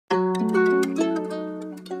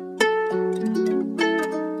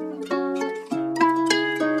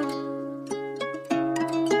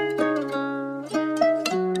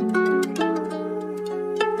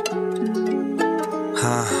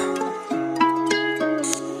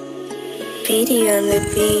Beeti on the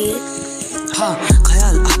beat. हाँ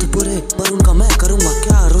ख्याल आते बुरे पर उनका मैं करूँगा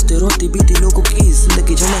क्या। रोते रोते बीती लोगों की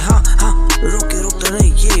जिंदगी जने। हाँ हाँ रोके रोकता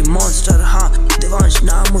नहीं ये मॉन्स्टर। हाँ देवांश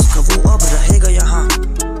नाम उसका वो अब रहेगा यहाँ।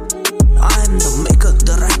 I am the maker,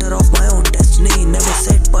 the writer of my own destiny. Never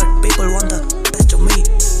said but people want the best of me.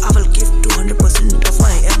 I will give 200% of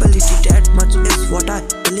my ability. That much is what I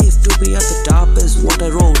believe. To be at the top is what I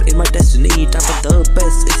wrote in my destiny. Top of the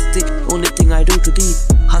best is the only thing I do to thee.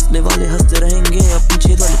 हंसने वाले हंसते रहेंगे अपनी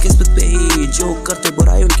छेद वाली किस्मत पे ही। जो करते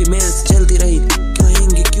बुराई उनकी मेल से चलती रही।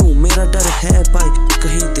 कहेंगे क्यों मेरा डर है भाई,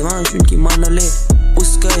 कहीं देवांश उनकी मान न ले।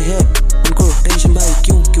 उसका है उनको टेंशन भाई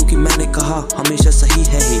क्यों, क्योंकि मैंने कहा हमेशा सही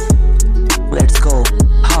है ही। Let's go,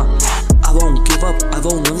 huh? I won't give up, I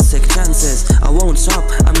won't give second chances. I won't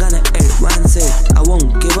stop, I'm gonna advance it. I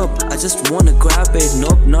won't give up, I just wanna grab it.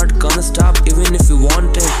 Nope, not gonna stop, even if you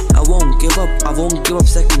want it. I won't give up, I won't give up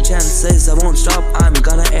second chances. I won't stop, I'm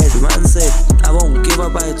gonna advance it. I won't give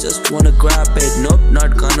up, I just wanna grab it. Nope,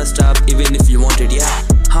 not gonna stop, even if you want it, yeah.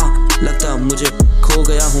 हाँ लगता मुझे खो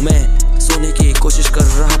गया हूँ मैं, सोने की कोशिश कर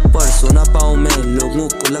रहा पर सो ना पाऊँ मैं। लोगों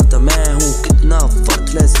को लगता मैं हूँ कितना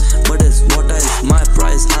worthless, but it's what is my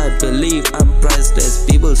price. I believe I'm priceless.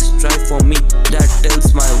 People strive for me, that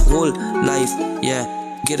tells my whole life, yeah.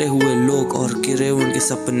 गिरे हुए लोग और गिरे उनके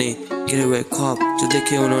सपने, गिरे हुए ख्वाब जो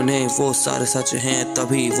देखे उन्होंने वो सारे सच हैं।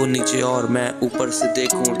 तभी वो नीचे और मैं ऊपर से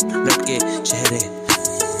देखूं लटके चेहरे।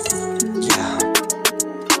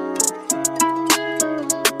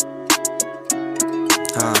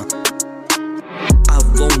 I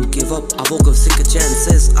won't give up, I won't give second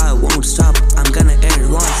chances. I won't stop, I'm gonna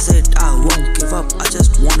advance it. I won't give up, I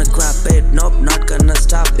just wanna grab it. Nope, not gonna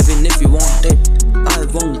stop, even if you want it. I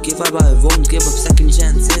won't give up, I won't give up second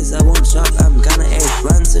chances. I won't stop, I'm gonna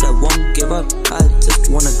advance it. I won't give up, I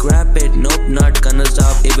just wanna grab it. Nope, not gonna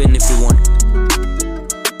stop, even if you want it.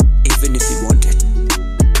 Even if you want it.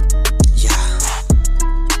 Yeah.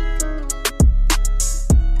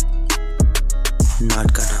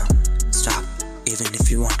 Not gonna stop, even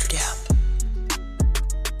if you want it, yeah.